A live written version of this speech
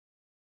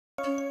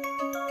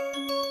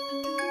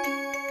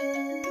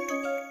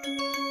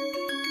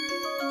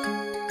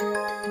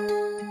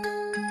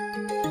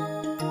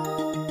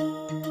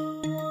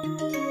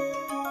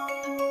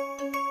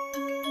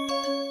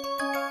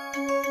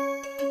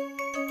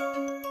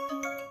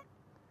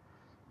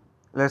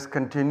Let us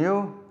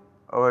continue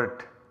our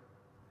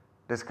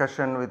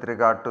discussion with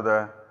regard to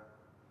the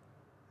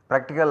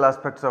practical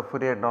aspects of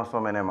Fourier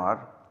Transform NMR.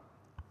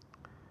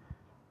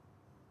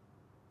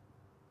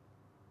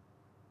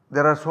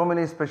 There are so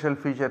many special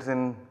features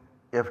in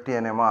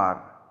FT-NMR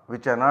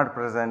which are not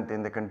present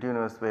in the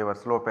continuous wave or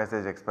slow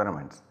passage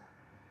experiments.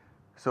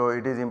 So,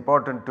 it is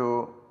important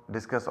to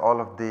discuss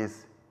all of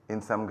these in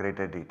some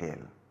greater detail.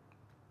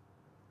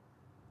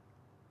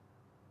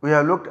 We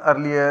have looked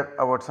earlier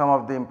about some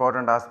of the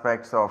important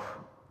aspects of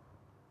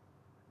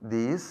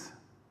these,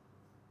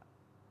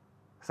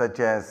 such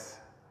as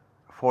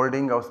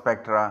folding of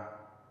spectra,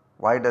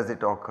 why does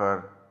it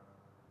occur,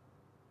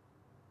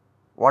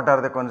 what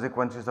are the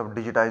consequences of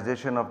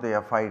digitization of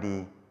the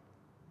FID,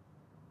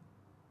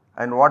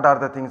 and what are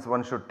the things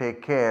one should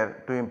take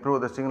care to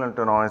improve the signal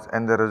to noise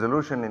and the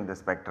resolution in the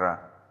spectra,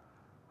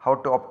 how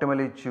to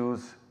optimally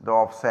choose the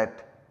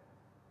offset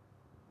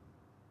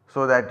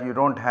so that you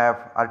do not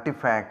have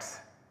artifacts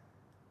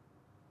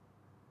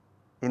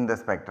in the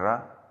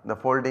spectra, the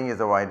folding is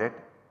avoided.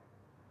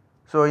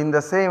 So, in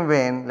the same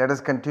vein, let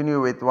us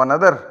continue with one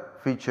other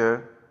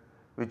feature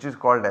which is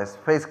called as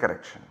phase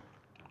correction.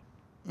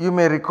 You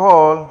may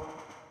recall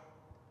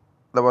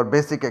our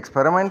basic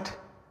experiment,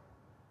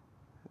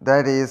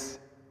 that is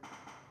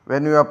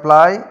when you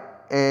apply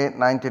a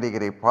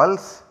 90-degree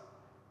pulse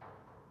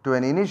to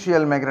an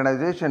initial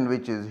magnetization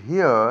which is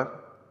here,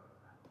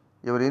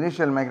 your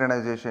initial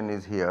magnetization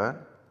is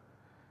here,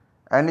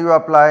 and you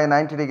apply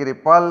 90-degree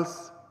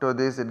pulse to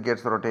this, it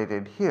gets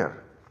rotated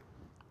here.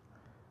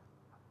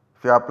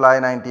 If you apply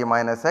 90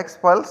 minus x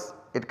pulse,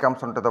 it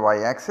comes onto the y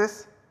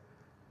axis.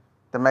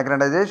 The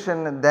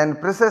magnetization then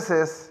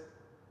precesses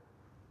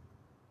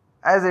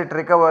as it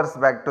recovers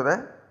back to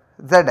the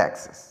z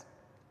axis.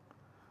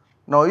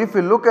 Now, if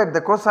you look at the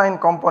cosine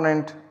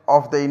component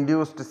of the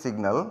induced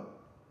signal,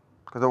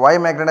 because the y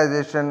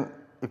magnetization,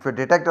 if you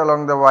detect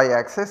along the y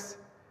axis,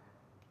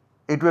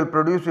 it will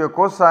produce your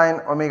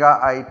cosine omega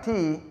I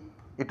t,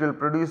 it will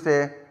produce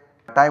a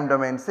time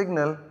domain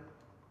signal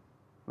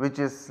which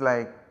is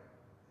like,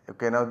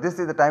 okay, now this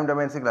is the time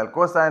domain signal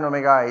cosine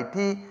omega I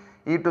t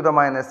e to the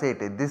minus a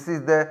t. This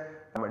is the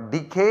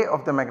decay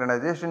of the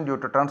magnetization due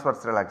to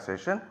transverse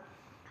relaxation.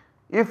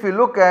 If you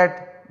look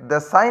at the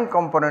sine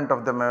component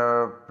of the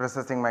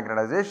precessing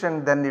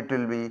magnetization, then it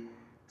will be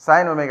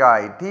sine omega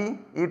I t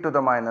e to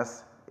the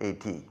minus a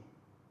t.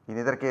 In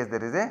either case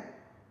there is a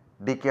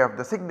decay of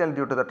the signal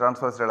due to the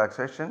transverse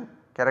relaxation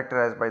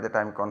characterized by the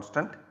time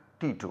constant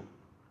T2.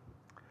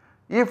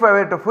 If I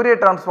were to Fourier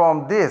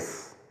transform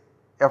this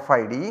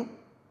FID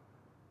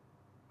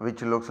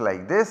which looks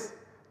like this,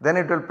 then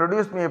it will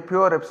produce me a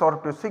pure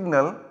absorptive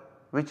signal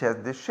which has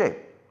this shape,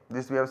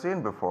 this we have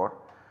seen before.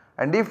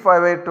 And if I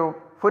were to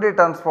Fourier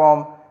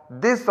transform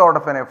this sort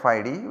of an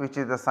FID which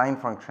is the sine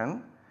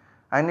function,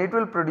 and it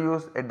will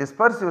produce a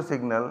dispersive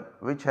signal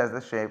which has the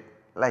shape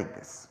like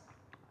this.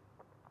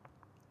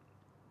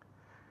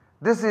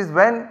 This is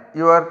when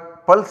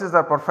your pulses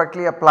are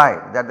perfectly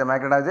applied, that the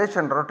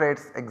magnetization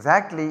rotates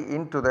exactly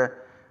into the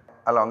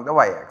along the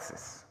y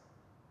axis.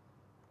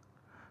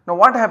 Now,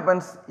 what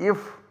happens if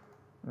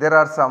there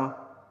are some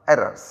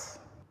errors?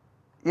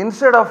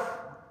 Instead of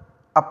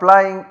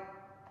applying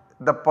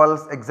the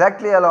pulse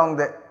exactly along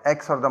the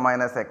x or the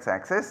minus x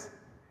axis,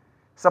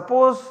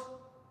 suppose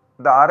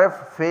the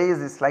RF phase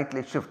is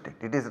slightly shifted.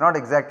 It is not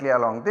exactly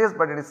along this,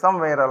 but it is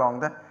somewhere along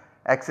the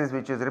axis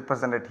which is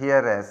represented here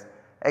as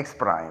x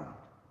prime.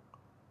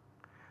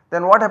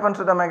 Then what happens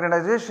to the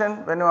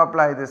magnetization when you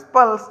apply this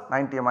pulse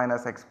 90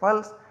 minus x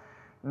pulse,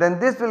 then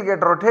this will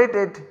get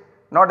rotated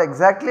not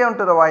exactly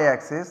onto the y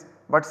axis,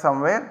 but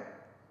somewhere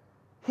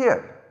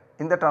here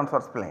in the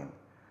transverse plane.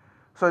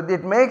 So,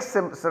 it makes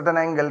a certain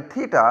angle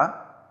theta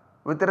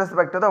with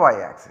respect to the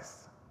y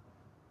axis.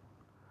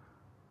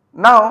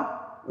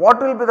 Now, what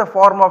will be the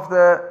form of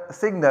the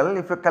signal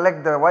if you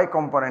collect the y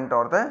component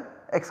or the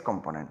x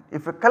component?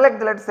 If you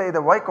collect, let us say,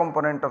 the y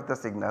component of the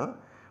signal,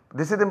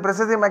 this is the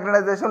precessing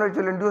magnetization which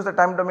will induce the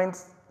time domain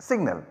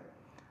signal,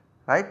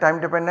 right, time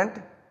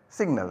dependent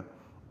signal.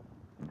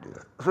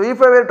 So,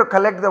 if I were to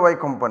collect the y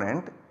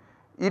component,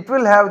 it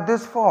will have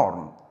this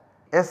form,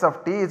 S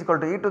of t is equal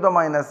to e to the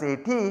minus a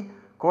t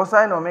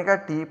cosine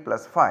omega t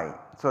plus phi.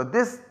 So,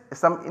 this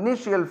some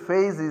initial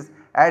phase is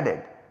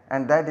added,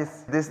 and that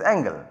is this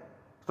angle.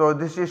 So,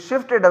 this is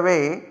shifted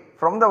away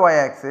from the y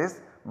axis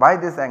by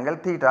this angle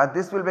theta.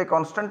 This will be a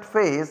constant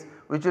phase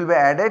which will be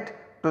added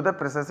to the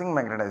precessing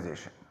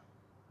magnetization.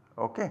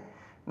 Okay.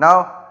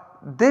 Now,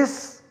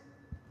 this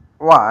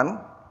one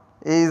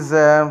is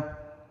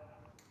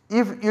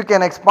if you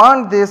can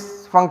expand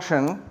this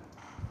function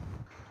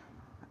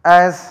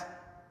as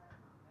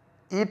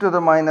e to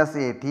the minus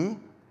a t,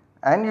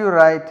 and you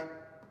write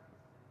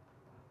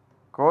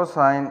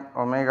cosine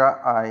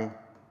omega I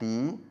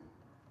t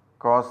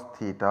cos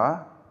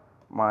theta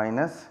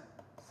minus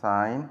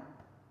sine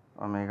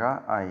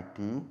omega I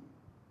t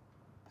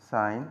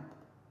sine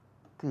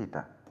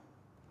theta.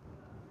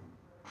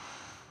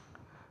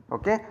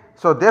 Okay.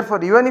 So,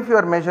 therefore, even if you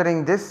are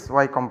measuring this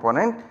y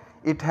component,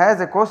 it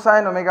has a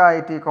cosine omega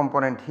I t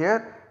component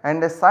here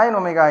and a sin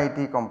omega I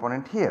t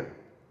component here.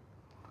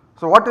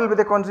 So, what will be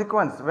the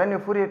consequence when you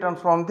Fourier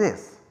transform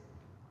this?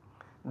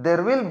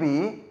 There will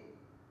be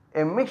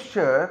a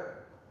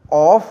mixture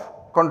of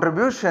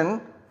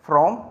contribution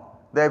from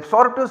the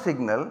absorptive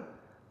signal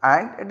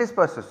and a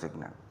dispersive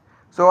signal.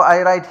 So,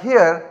 I write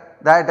here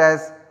that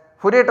as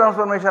Fourier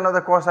transformation of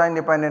the cosine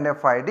dependent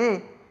f I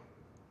d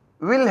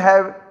will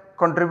have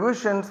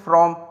contributions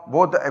from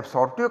both the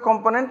absorptive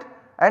component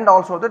and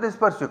also the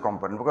dispersive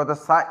component, because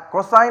the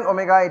cosine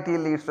omega I t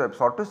leads to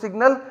absorptive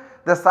signal,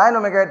 the sin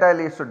omega I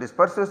t leads to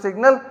dispersive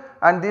signal,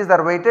 and these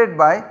are weighted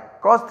by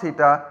cos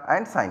theta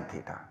and sin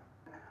theta.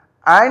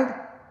 And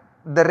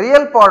the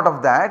real part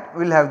of that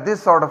will have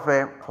this sort of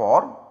a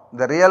form.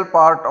 The real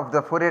part of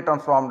the Fourier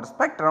transformed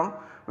spectrum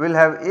will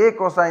have a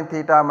cosine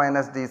theta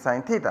minus d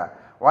sin theta.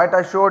 What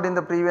I showed in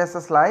the previous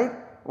slide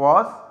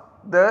was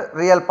the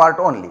real part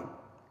only,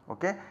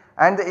 okay.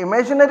 And the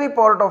imaginary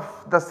part of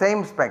the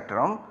same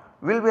spectrum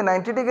will be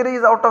 90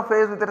 degrees out of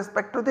phase with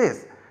respect to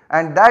this,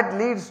 and that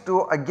leads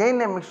to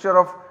again a mixture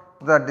of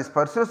the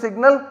dispersive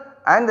signal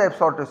and the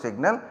absorptive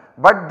signal,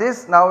 but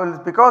this now is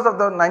because of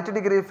the 90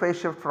 degree phase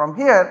shift from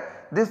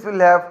here, this will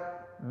have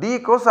d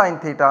cosine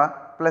theta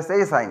plus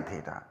a sin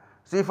theta.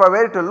 So, if I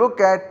were to look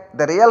at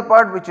the real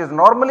part, which is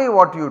normally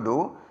what you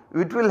do,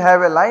 it will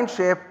have a line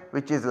shape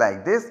which is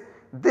like this.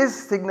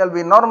 This signal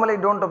we normally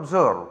do not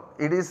observe,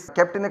 it is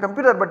kept in the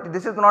computer, but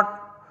this is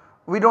not,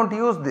 we do not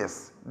use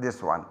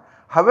this one.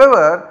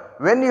 However,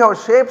 when you have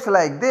shapes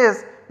like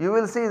this, you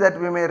will see that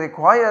we may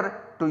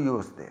require to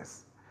use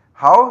this.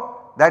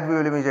 How? That we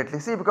will immediately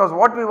see, because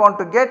what we want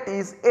to get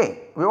is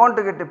A. We want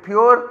to get a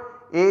pure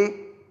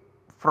A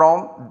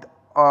from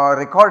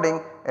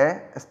recording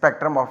a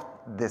spectrum of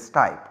this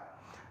type.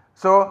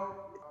 So,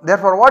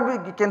 therefore, what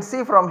we can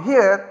see from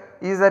here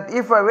is that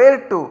if I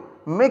were to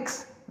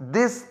mix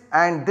this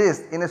and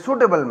this in a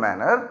suitable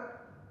manner,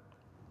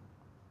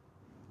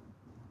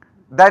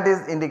 that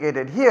is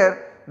indicated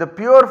here, the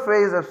pure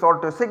phase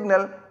absorptive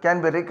signal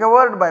can be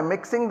recovered by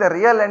mixing the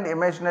real and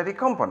imaginary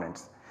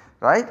components,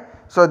 right.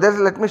 So,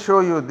 let me show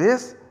you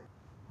this,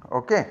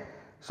 okay.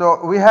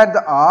 So, we had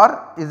the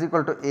R is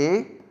equal to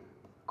A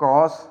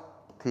cos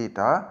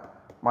theta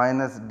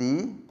minus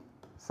D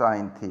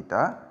sin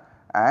theta,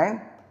 and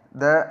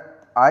the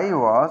I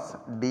was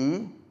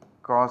D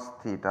cos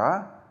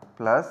theta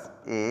plus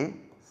A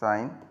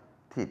sin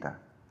theta.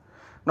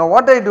 Now,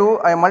 what I do,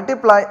 I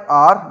multiply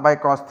R by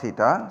cos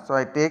theta. So,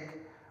 I take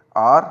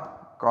R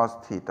cos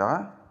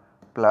theta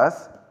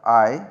plus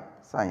I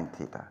sin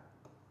theta.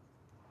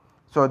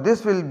 So,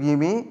 this will give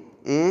me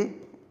A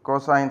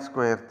cosine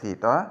square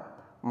theta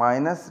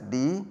minus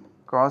D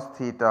cos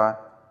theta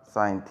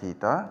sin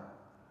theta,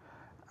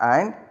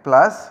 and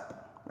plus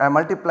I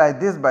multiply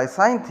this by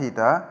sin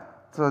theta.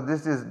 So,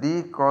 this is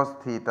D cos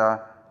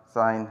theta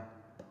sin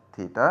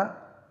theta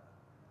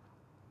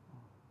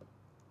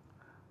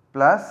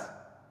plus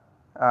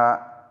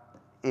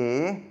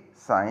A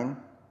sin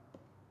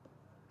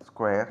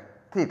square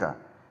theta.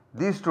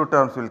 These two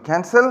terms will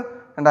cancel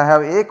and I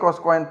have A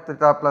cosine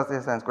theta plus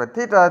A sin square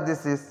theta.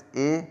 This is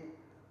A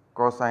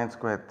cosine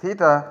square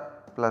theta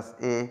plus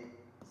A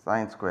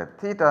sin square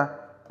theta.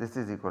 This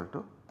is equal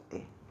to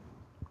A.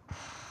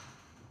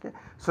 Okay.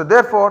 So,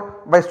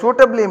 therefore, by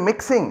suitably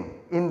mixing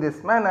in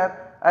this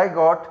manner, I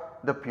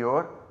got the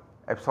pure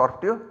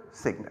absorptive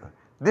signal.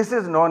 This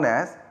is known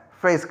as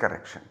phase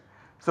correction.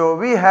 So,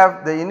 we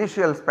have the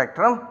initial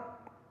spectrum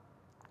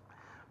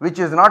which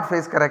is not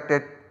phase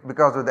corrected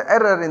because of the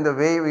error in the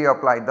way we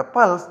applied the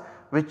pulse,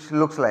 which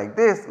looks like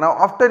this. Now,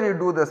 after you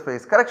do this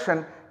phase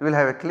correction, you will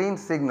have a clean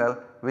signal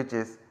which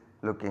is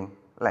looking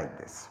like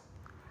this.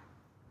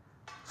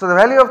 So, the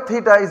value of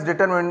theta is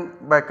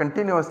determined by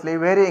continuously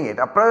varying it.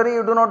 A priori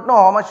you do not know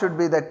how much should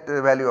be that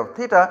value of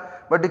theta,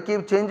 but you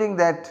keep changing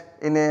that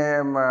in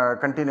a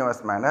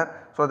continuous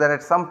manner, so that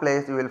at some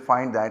place you will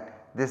find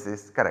that this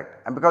is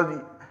correct. And because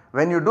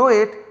when you do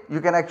it,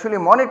 you can actually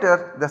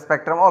monitor the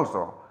spectrum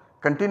also.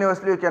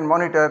 Continuously you can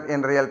monitor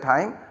in real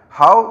time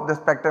how the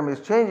spectrum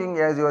is changing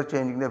as you are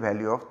changing the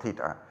value of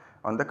theta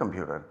on the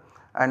computer,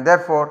 and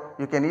therefore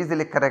you can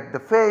easily correct the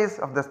phase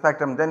of the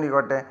spectrum, then you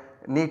got a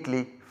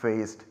neatly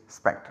phased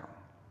spectrum.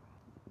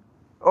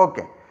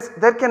 Okay.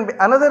 There can be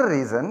another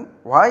reason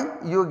why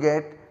you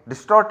get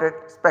distorted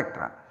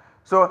spectra.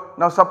 So,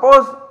 now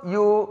suppose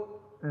you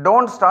do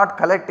not start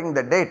collecting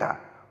the data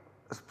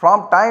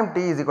from time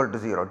t is equal to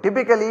 0.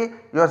 Typically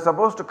you are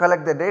supposed to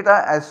collect the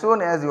data as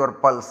soon as your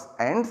pulse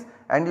ends,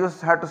 and you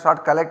have to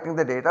start collecting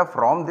the data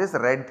from this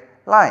red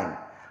line.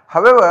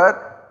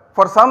 However,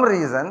 for some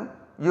reason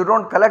you do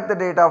not collect the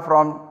data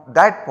from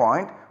that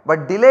point,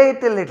 but delay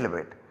it a little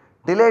bit.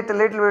 Delay it a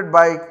little bit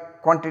by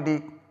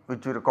quantity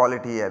which we call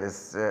it here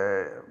is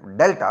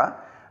delta,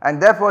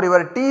 and therefore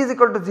your t is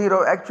equal to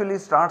 0 actually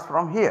starts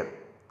from here.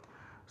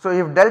 So,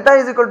 if delta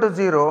is equal to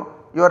 0,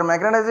 your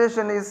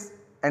magnetization is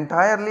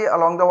entirely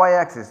along the y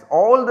axis,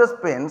 all the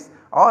spins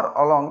are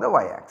along the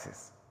y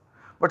axis.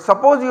 But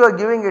suppose you are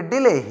giving a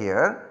delay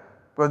here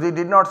because we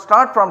did not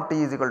start from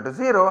t is equal to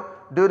 0.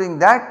 During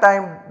that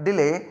time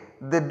delay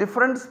the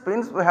different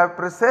spins we have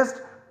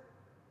precessed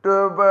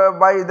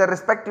by the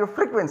respective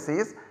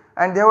frequencies,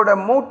 and they would have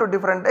moved to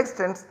different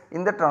extents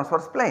in the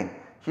transverse plane.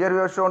 Here we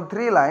have shown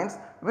 3 lines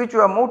which we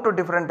have moved to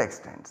different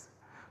extents.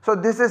 So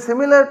this is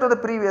similar to the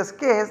previous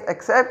case,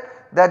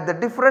 except that the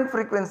different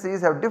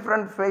frequencies have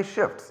different phase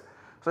shifts.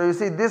 So you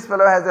see this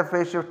fellow has a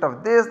phase shift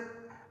of this,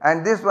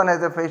 and this one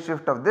has a phase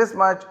shift of this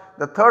much,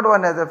 the third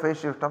one has a phase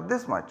shift of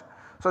this much.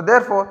 So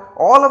therefore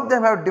all of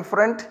them have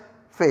different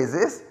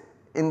phases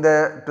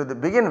to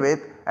begin with,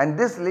 and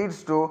this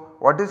leads to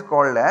what is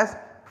called as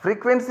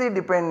frequency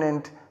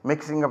dependent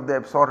mixing of the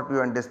absorptive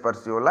and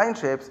dispersive line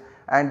shapes,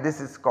 and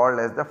this is called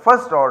as the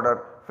first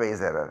order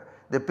phase error.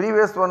 The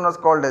previous one was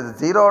called as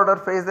 0 order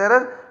phase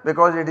error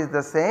because it is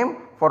the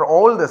same for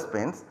all the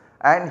spins,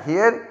 and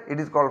here it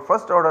is called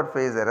first order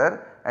phase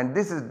error, and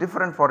this is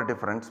different for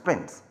different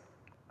spins.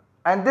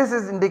 And this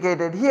is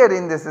indicated here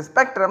in this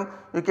spectrum.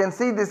 You can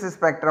see this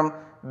spectrum,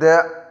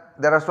 there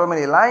are so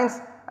many lines,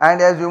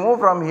 and as you move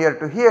from here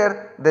to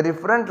here the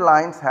different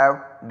lines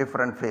have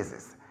different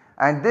phases,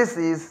 and this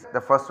is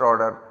the first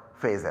order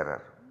phase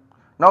error.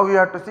 Now we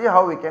have to see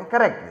how we can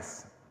correct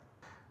this.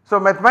 So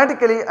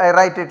mathematically I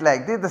write it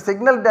like this: the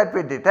signal that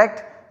we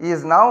detect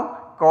is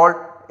now called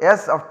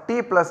S of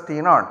t plus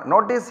t naught.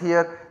 Notice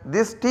here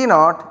this t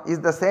naught is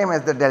the same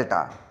as the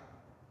delta.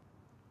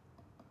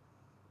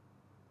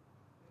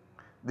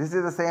 This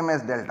is the same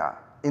as delta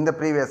in the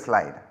previous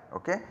slide,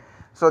 okay.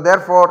 So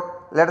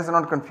therefore let us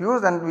not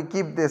confuse, and we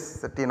keep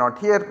this t naught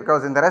here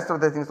because in the rest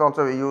of the things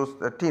also we use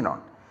the t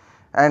naught,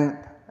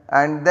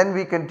 and then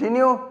we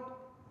continue.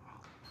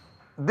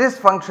 This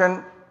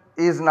function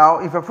is now,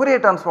 if I Fourier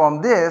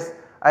transform this,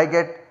 I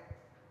get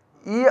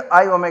e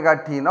I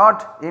omega t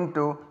naught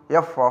into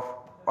f of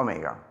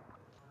omega,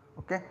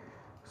 okay.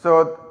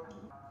 So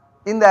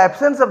in the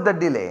absence of the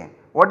delay,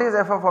 what is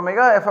f of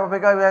omega? F of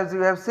omega, as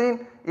you have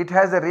seen, it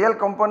has a real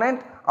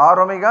component r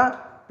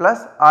omega plus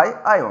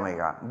I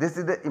omega. This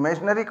is the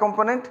imaginary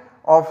component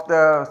of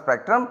the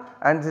spectrum,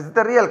 and this is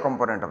the real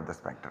component of the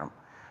spectrum,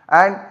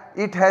 and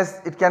it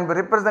can be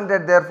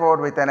represented therefore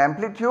with an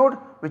amplitude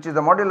which is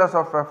the modulus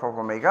of f of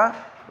omega,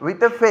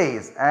 with a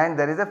phase, and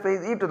there is a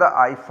phase e to the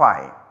I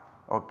phi,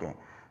 okay.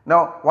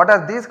 Now what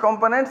are these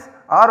components?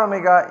 R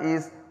omega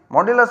is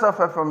modulus of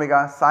f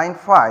omega sin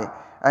phi,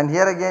 and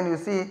here again you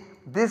see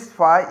this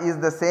phi is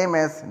the same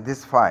as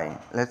this phi.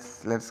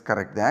 Let's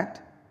correct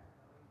that.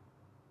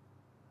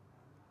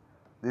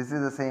 This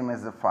is the same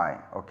as the phi,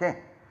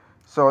 okay.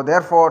 So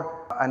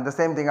therefore, and the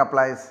same thing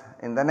applies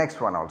in the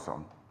next one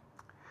also.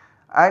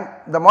 And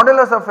the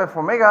modulus of f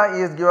omega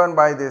is given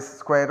by this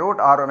square root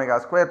r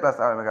omega square plus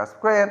I omega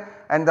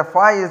square, and the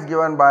phi is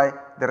given by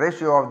the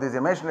ratio of this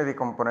imaginary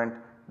component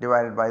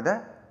divided by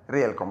the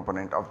real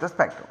component of the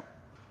spectrum.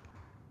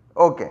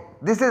 Okay,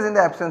 this is in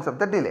the absence of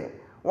the delay.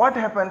 What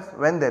happens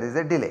when there is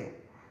a delay?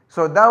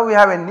 So now we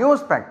have a new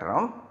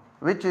spectrum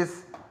which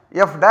is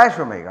f dash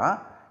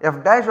omega.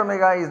 F dash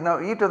omega is now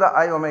e to the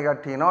I omega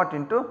t naught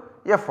into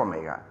f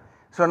omega.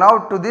 So now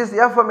to this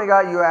f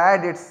omega you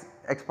add its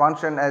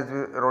expansion as we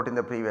wrote in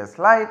the previous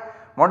slide,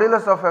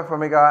 modulus of f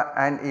omega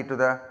and e to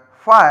the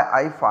phi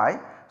I phi.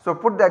 So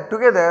put that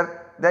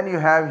together, then you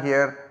have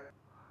here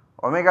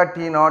omega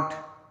t naught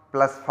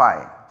plus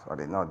phi,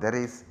 sorry no there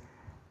is,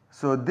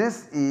 so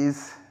this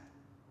is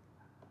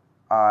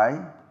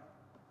I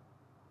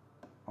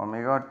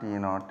omega t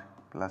naught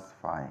plus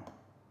phi.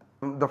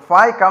 The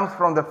phi comes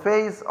from the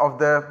phase of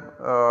the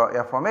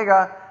f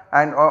omega,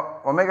 and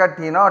omega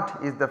t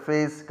naught is the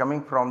phase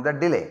coming from the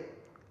delay.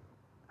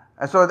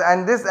 So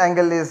and this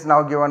angle is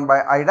now given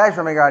by I dash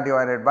omega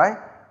divided by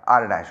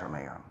r dash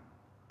omega.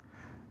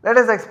 Let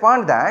us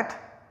expand that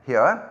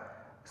here.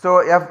 So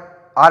f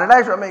r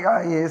dash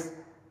omega is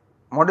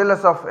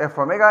modulus of f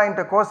omega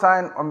into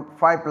cosine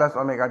phi plus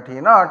omega t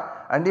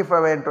naught, and if I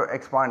were to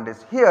expand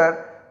this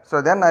here,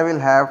 so then I will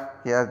have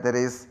here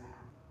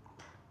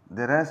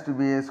there has to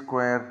be a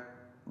square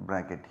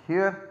bracket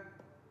here.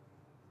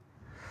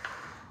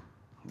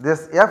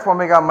 This f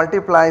omega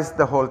multiplies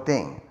the whole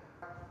thing.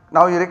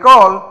 Now you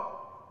recall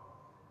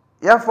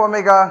f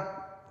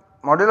omega,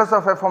 modulus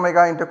of f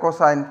omega into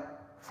cosine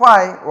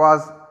phi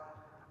was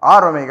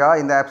r omega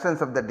in the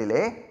absence of the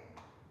delay,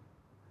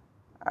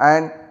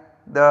 and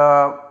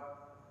the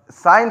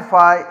sin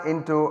phi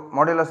into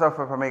modulus of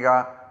f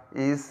omega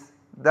is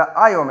the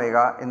I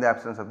omega in the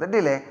absence of the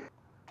delay.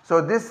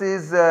 So this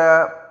is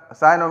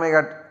sin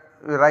omega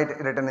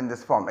written in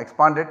this form,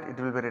 expanded it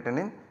will be written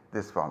in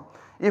this form.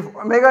 If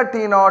omega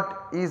t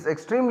naught is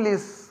extremely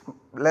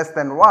less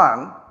than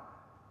 1,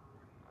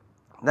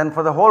 then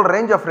for the whole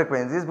range of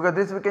frequencies, because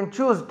this we can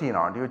choose t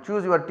naught, you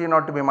choose your t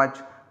naught to be much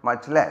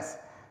less,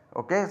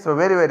 okay. So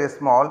very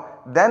small,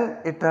 then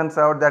it turns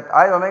out that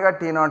I omega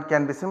t naught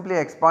can be simply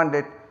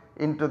expanded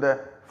into the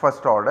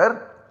first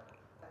order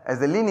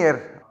as a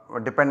linear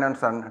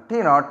dependence on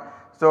t naught.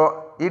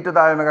 So e to the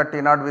I omega t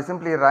naught we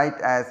simply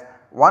write as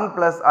 1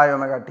 plus I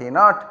omega t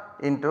naught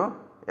into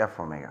f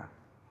omega,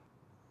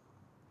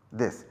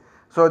 this.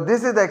 So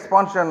this is the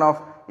expansion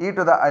of e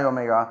to the I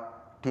omega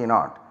t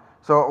naught.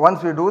 So,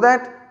 once we do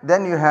that,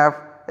 then you have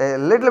a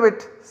little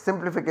bit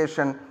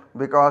simplification,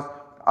 because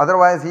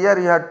otherwise here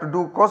you have to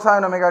do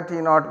cosine omega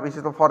t naught, which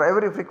is for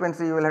every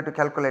frequency you will have to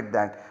calculate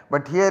that,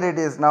 but here it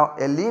is now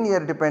a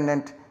linear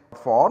dependent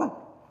form,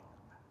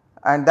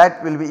 and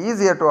that will be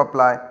easier to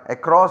apply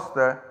across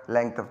the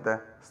length of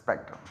the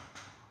spectrum.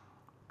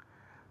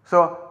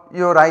 So,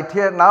 you write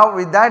here now,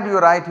 with that you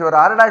write your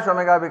r dash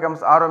omega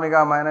becomes r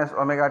omega minus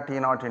omega t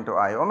naught into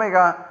I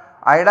omega,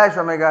 I dash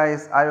omega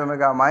is I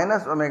omega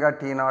minus omega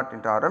t naught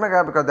into r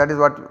omega, because that is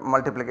what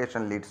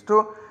multiplication leads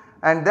to,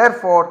 and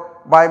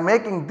therefore by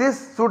making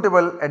this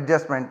suitable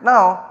adjustment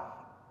now,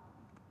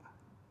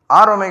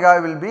 r omega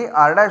will be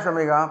r dash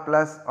omega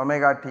plus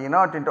omega t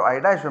naught into I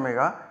dash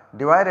omega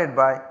divided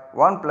by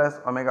 1 plus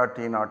omega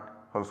t naught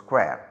whole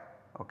square.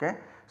 Okay.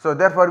 So,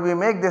 therefore, we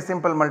make this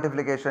simple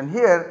multiplication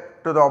here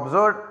to the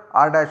observed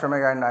r dash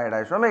omega and I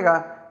dash omega,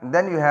 and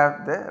then you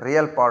have the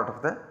real part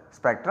of the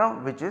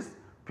spectrum, which is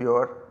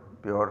pure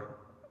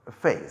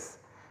phase.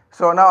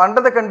 So, now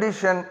under the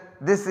condition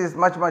this is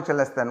much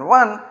less than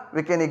 1,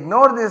 we can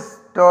ignore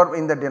this term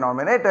in the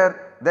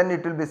denominator, then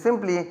it will be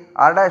simply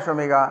r dash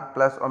omega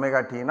plus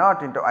omega t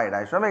naught into I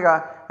dash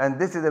omega, and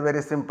this is a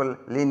very simple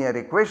linear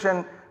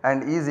equation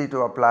and easy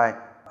to apply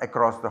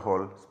across the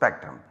whole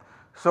spectrum.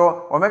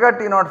 So, omega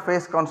t naught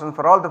phase constant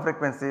for all the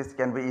frequencies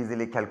can be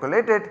easily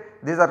calculated.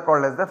 These are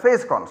called as the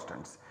phase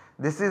constants.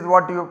 This is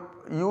what you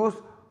use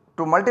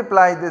to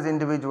multiply these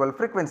individual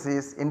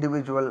frequencies,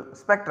 individual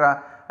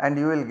spectra, and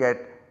you will get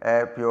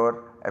a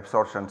pure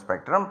absorption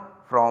spectrum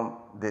from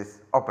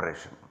this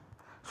operation.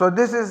 So,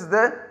 this is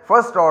the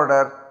first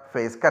order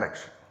phase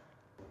correction.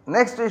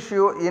 Next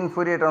issue in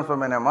Fourier Transform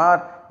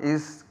NMR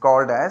is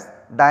called as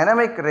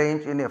dynamic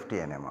range in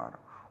FT-NMR.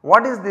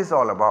 What is this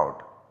all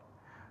about?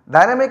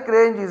 Dynamic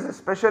range is a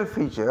special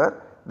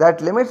feature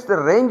that limits the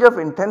range of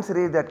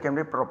intensity that can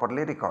be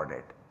properly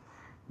recorded.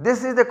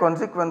 This is the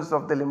consequence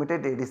of the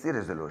limited ADC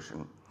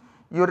resolution.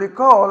 You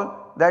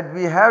recall that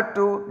we have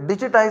to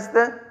digitize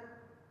the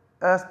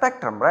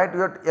spectrum, right.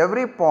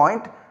 Every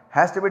point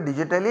has to be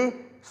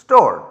digitally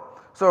stored.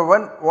 So,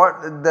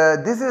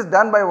 this is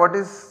done by what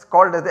is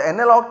called as the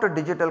analog to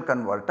digital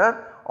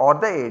converter or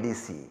the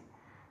ADC.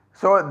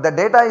 So, the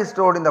data is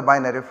stored in the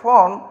binary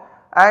form,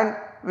 and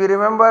we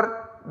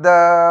remember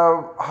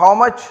how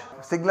much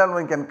signal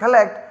one can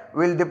collect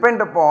will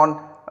depend upon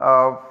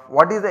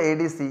what is the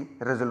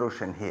ADC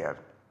resolution here.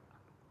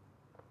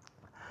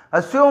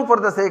 Assume for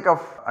the sake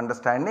of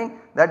understanding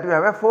that you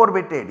have a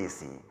 4-bit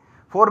ADC.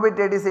 4-bit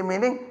ADC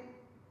meaning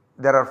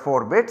there are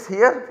 4 bits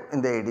here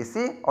in the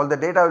ADC, all the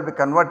data will be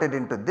converted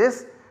into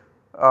this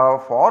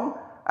form,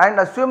 and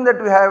assume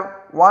that we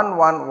have 1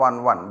 1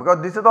 1 1,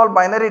 because this is all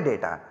binary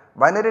data.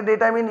 Binary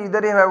data means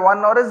either you have 1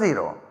 or a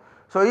 0.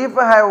 So, if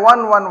I have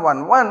 1 1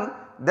 1 1,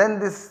 then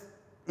this,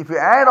 if you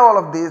add all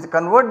of these,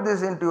 convert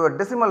this into a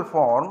decimal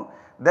form,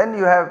 then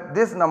you have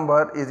this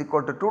number is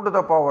equal to 2 to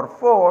the power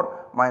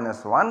 4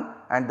 minus 1,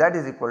 and that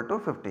is equal to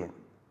 15.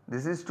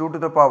 This is 2 to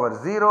the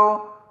power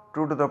 0,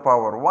 2 to the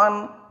power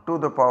 1, 2 to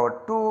the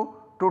power 2,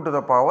 2 to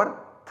the power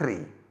 3,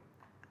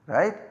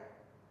 right.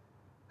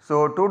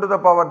 So, 2 to the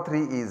power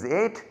 3 is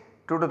 8,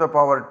 2 to the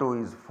power 2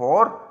 is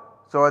 4.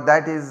 So,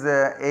 that is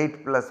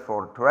 8 plus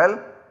 4 12,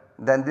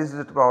 then this is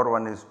to the power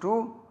 1 is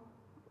 2,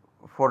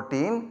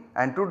 14,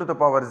 and 2 to the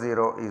power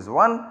 0 is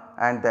 1,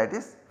 and that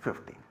is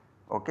 15.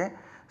 Okay.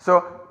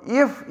 So,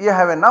 if you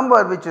have a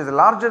number which is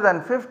larger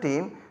than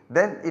 15,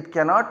 then it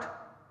cannot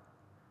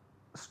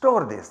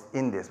store this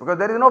in this, because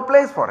there is no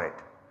place for it.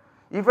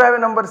 If you have a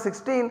number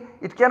 16,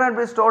 it cannot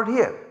be stored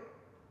here.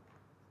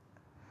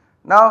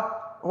 Now,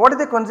 what is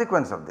the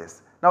consequence of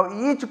this? Now,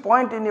 each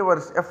point in your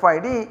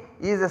FID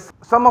is a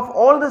sum of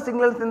all the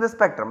signals in the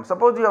spectrum.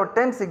 Suppose you have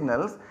 10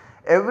 signals,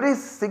 every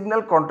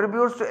signal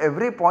contributes to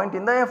every point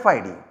in the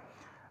FID,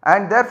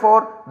 and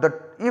therefore,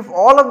 if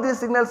all of these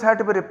signals have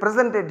to be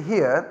represented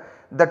here,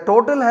 the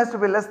total has to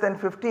be less than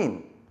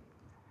 15.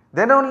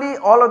 Then only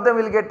all of them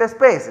will get a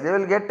space, they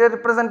will get a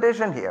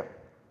representation here.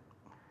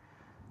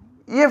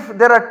 If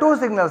there are 2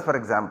 signals, for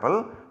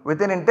example,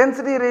 with an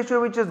intensity ratio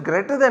which is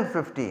greater than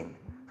 15,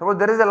 suppose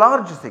there is a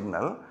large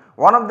signal,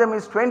 one of them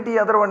is 20,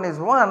 other one is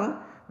 1,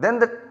 then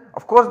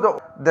of course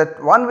the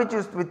one which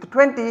is with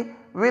 20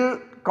 will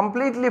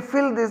completely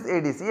fill this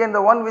ADC, and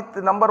the one with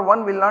the number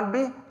 1 will not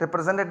be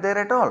represented there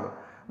at all.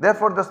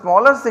 Therefore, the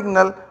smaller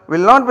signal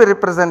will not be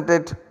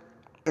represented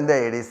in the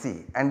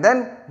ADC, and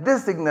then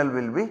this signal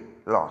will be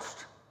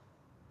lost.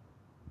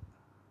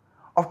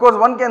 Of course,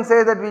 one can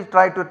say that we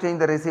try to change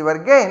the receiver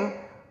gain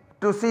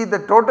to see the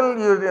total,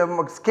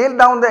 you scale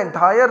down the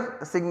entire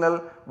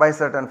signal by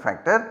certain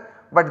factor,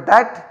 but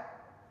that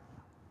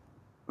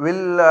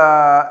will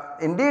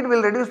indeed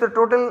will reduce the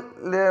total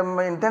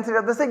intensity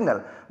of the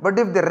signal. But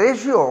if the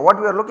ratio, what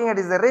we are looking at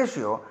is the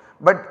ratio,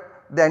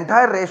 but the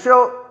entire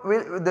ratio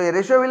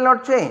will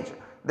not change.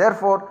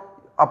 Therefore,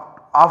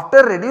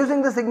 after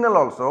reducing the signal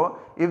also,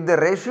 if the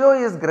ratio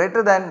is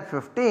greater than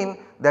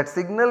 15, that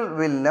signal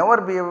will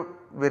never be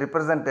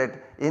represented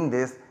in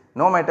this,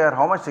 no matter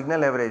how much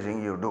signal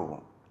averaging you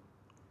do.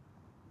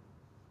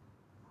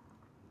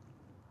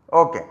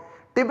 Okay.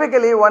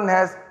 Typically one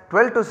has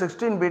 12 to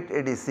 16 bit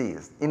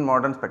ADCs in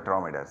modern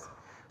spectrometers.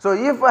 So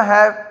if I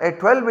have a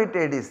 12 bit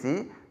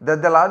ADC,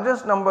 the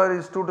largest number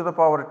is 2 to the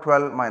power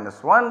 12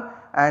 minus 1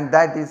 and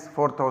that is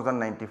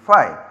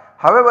 4095.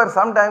 However,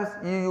 sometimes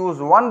you use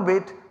 1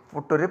 bit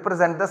to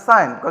represent the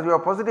sign, because you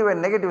have positive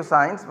and negative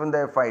signs from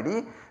the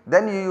FID,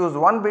 then you use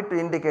 1 bit to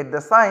indicate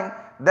the sign,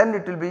 then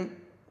it will be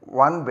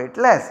 1 bit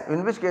less,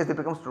 in which case it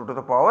becomes 2 to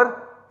the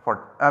power 2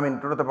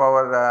 to the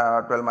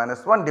power 12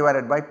 minus 1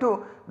 divided by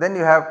 2, then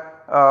you have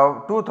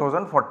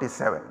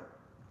 2047.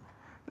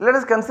 Let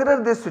us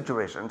consider this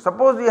situation.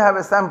 Suppose you have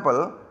a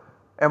sample,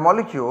 a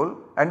molecule,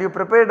 and you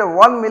prepared a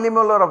 1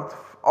 millimolar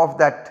of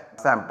that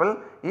sample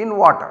in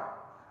water,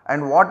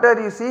 and water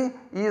you see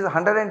is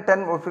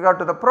 110, with regard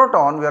to the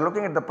proton, we are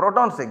looking at the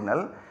proton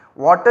signal,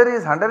 water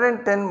is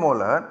 110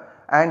 molar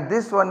and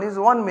this one is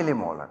 1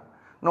 millimolar.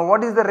 Now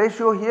what is the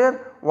ratio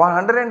here?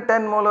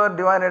 110 molar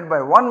divided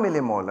by 1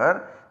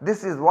 millimolar,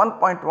 this is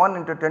 1.1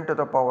 into 10 to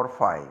the power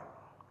 5.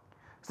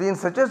 See, in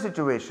such a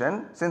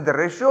situation, since the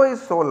ratio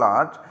is so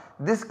large,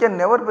 this can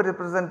never be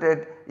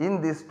represented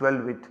in this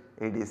 12 bit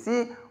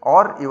ADC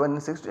or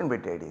even 16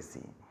 bit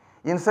ADC.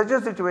 In such a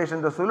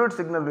situation, the solute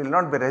signal will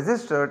not be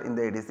registered in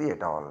the ADC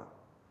at all.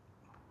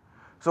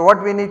 So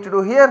what we need to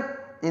do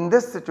here, in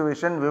this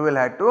situation we will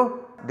have to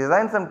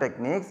design some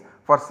techniques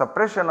for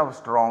suppression of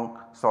strong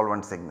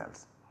solvent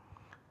signals.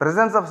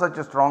 Presence of such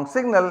a strong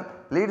signal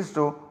leads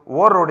to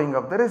overloading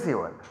of the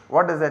receiver.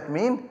 What does that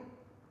mean?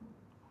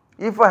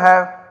 If I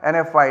have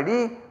an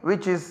FID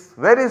which is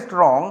very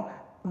strong,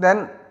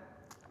 then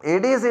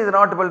ADC is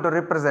not able to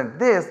represent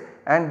this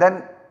and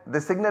then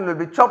the signal will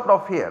be chopped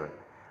off here,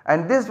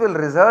 and this will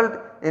result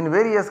in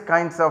various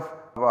kinds of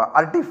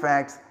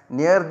artifacts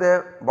near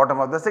the bottom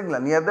of the signal,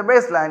 near the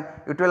baseline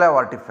it will have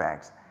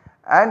artifacts,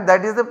 and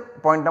that is the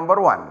point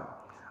number 1.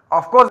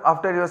 Of course,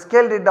 after you have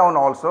scaled it down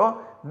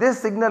also, this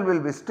signal will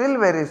be still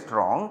very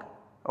strong.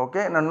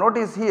 Okay. Now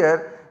notice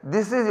here,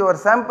 this is your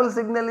sample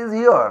signal is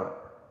here.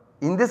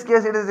 In this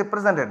case it is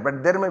represented,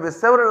 but there may be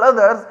several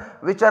others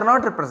which are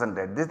not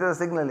represented. This is a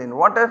signal in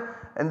water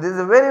and this is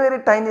a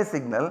very tiny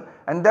signal,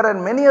 and there are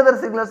many other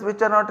signals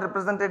which are not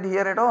represented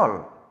here at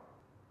all.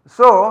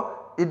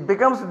 So it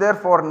becomes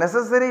therefore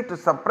necessary to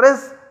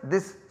suppress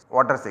this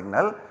water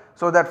signal,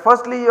 so that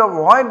firstly you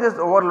avoid this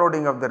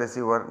overloading of the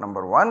receiver,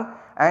 number 1,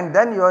 and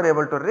then you are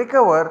able to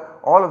recover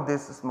all of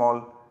these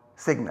small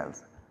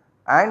signals.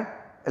 And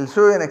I will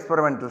show you an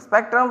experimental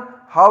spectrum,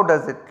 how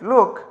does it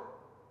look.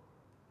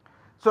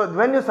 So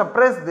when you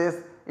suppress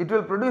this, it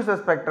will produce a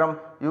spectrum,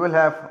 you will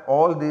have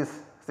all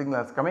these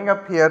signals coming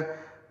up here,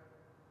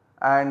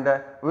 and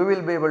we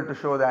will be able to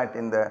show that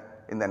in the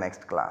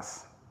next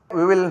class.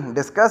 We will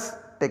discuss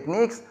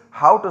techniques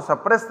how to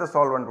suppress the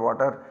solvent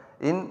water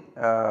in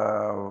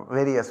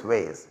various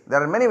ways.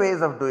 There are many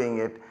ways of doing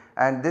it,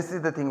 and this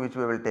is the thing which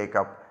we will take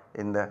up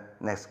in the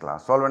next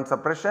class, solvent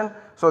suppression.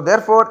 So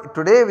therefore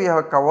today we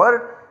have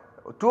covered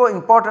 2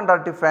 important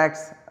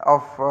artifacts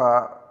of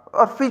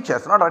or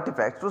features, not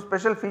artifacts, 2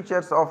 special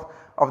features of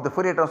the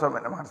Fourier Transform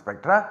NMR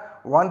spectra.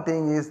 One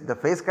thing is the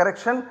phase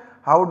correction.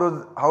 How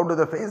do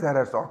the phase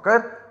errors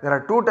occur? There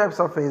are 2 types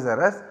of phase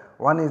errors.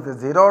 One is the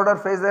 0 order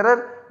phase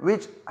error,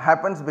 which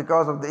happens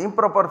because of the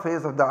improper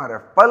phase of the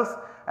RF pulse,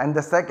 and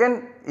the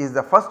second is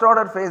the first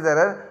order phase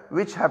error,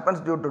 which happens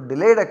due to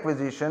delayed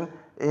acquisition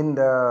in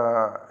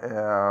the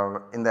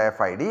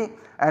FID,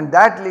 and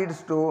that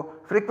leads to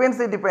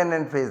frequency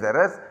dependent phase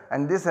errors,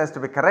 and this has to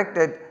be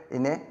corrected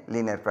in a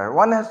linear fashion.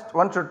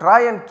 One should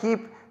try and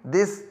keep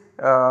this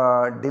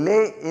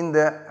delay in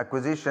the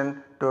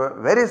acquisition to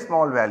a very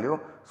small value,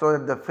 so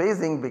that the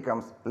phasing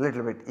becomes a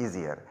little bit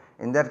easier.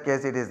 In that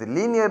case it is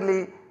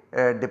linearly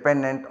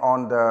dependent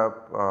on the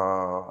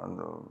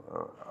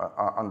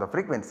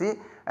frequency,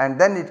 and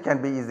then it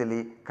can be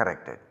easily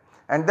corrected.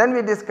 And then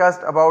we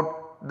discussed about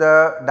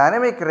the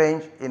dynamic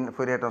range in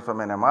Fourier Transform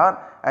NMR,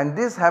 and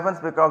this happens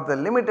because of the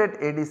limited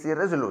ADC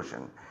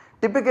resolution.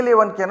 Typically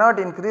one cannot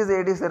increase the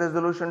ADC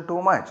resolution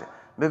too much,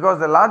 because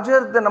the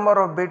larger the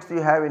number of bits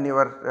you have in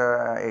your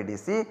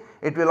ADC,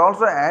 it will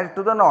also add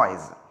to the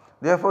noise.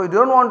 Therefore, you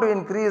do not want to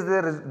increase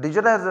the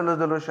digitizer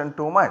resolution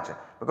too much,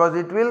 because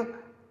it will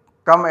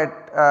come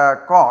at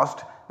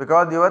cost,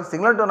 because your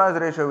signal to noise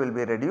ratio will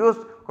be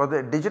reduced, because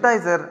the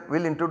digitizer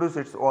will introduce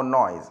its own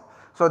noise.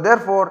 So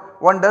therefore,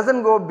 one does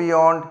not go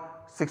beyond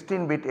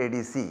 16 bit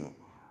ADC,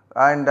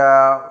 and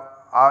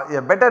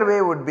a better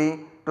way would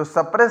be to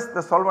suppress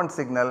the solvent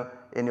signal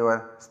in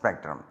your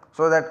spectrum,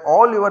 so that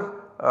all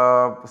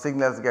your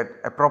signals get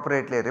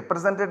appropriately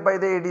represented by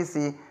the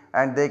ADC,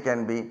 and they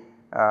can be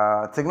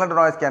signal to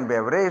noise can be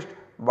averaged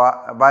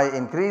by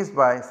increased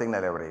by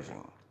signal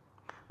averaging.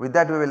 With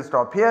that we will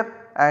stop here,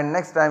 and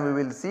next time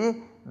we will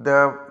see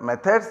the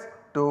methods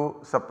to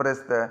suppress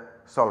the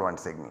solvent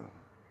signal.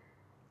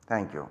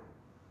 Thank you.